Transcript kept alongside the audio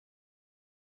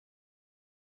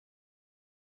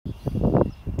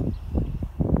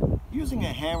Using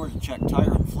a hammer to check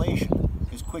tire inflation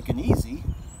is quick and easy,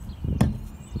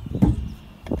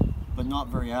 but not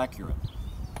very accurate.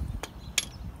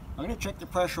 I'm going to check the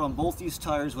pressure on both these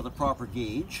tires with a proper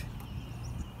gauge.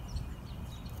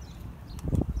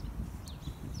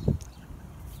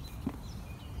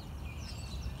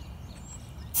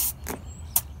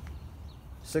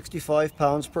 "65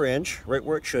 pounds per inch," right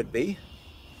where it should be.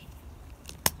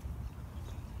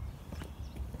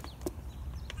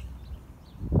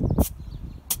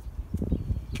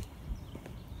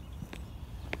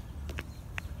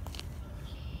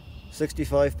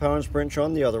 £65 per inch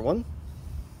on the other one.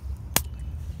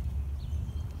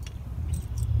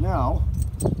 Now,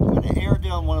 I'm going to air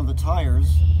down one of the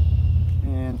tires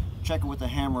and check it with the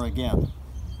hammer again.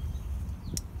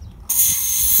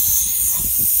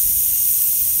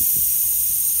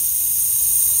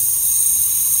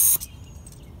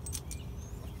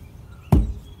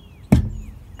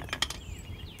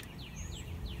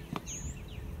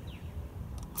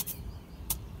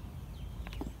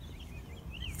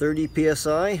 "30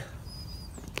 psi.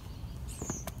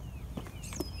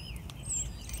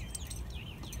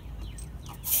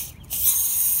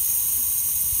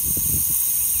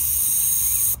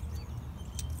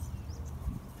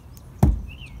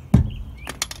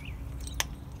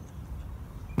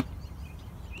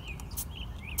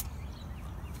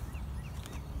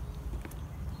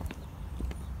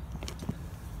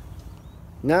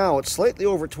 Now it's slightly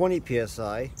over 20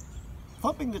 psi.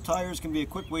 Thumping the tires can be a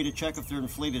quick way to check if they're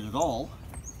inflated at all.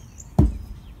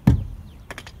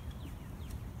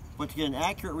 But to get an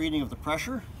accurate reading of the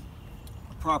pressure,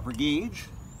 a proper gauge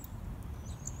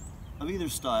of either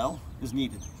style is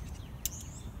needed.